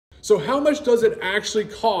So how much does it actually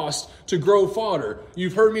cost to grow fodder?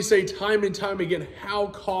 You've heard me say time and time again how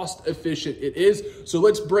cost efficient it is. So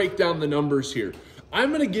let's break down the numbers here. I'm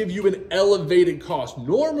going to give you an elevated cost.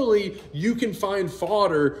 Normally, you can find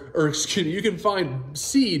you can find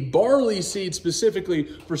seed, barley seed specifically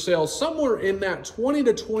for sale somewhere in that $20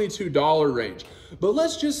 to $22 range. But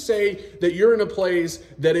let's just say that you're in a place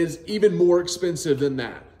that is even more expensive than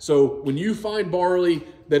that. So when you find barley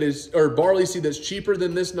seed that's cheaper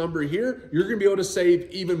than this number here, you're going to be able to save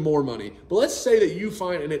even more money. But let's say that you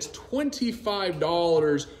find, and it's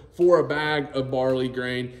 $25 for a bag of barley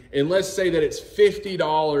grain, and let's say that it's $50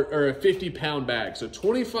 or a 50-pound bag. So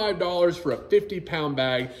 $25 for a 50-pound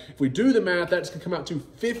bag. If we do the math, that's going to come out to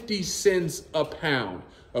 50 cents a pound.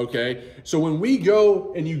 Okay, so when we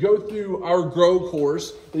go and you go through our grow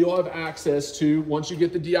course that you'll have access to once you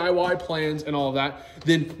get the DIY plans and all of that,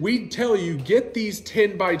 then we tell you get these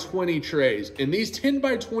 10 by 20 trays. And these 10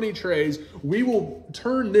 by 20 trays, we will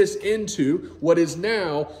turn this into what is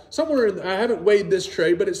now somewhere, I haven't weighed this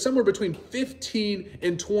tray, but it's somewhere between 15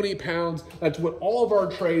 and 20 pounds. That's what all of our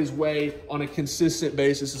trays weigh on a consistent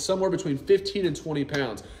basis. It's somewhere between 15 and 20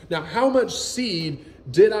 pounds. Now, how much seed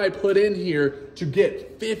did I put in here to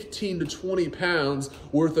get 15 to 20 pounds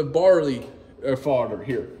worth of barley fodder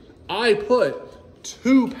here? I put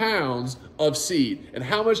 2 pounds of seed. And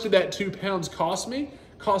how much did that 2 pounds cost me?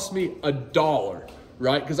 Cost me $1,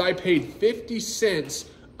 right? Because I paid 50 cents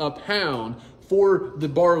a pound for the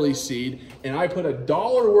barley seed, and I put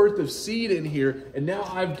 $1 worth of seed in here, and now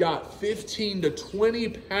I've got 15 to 20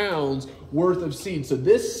 pounds worth of seed. So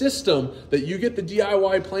this system that you get the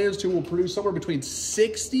DIY plans to will produce somewhere between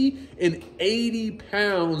 60 and 80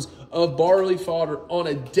 pounds of barley fodder on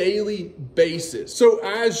a daily basis. So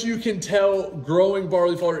as you can tell, growing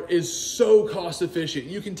barley fodder is so cost efficient.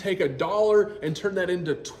 You can take $1 and turn that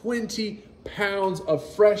into 20 pounds of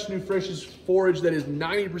fresh, nutritious forage that is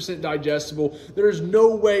 90% digestible. There's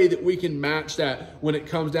no way that we can match that when it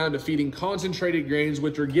comes down to feeding concentrated grains,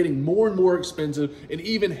 which are getting more and more expensive, and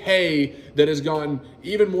even hay that has gotten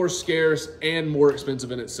even more scarce and more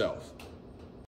expensive in itself.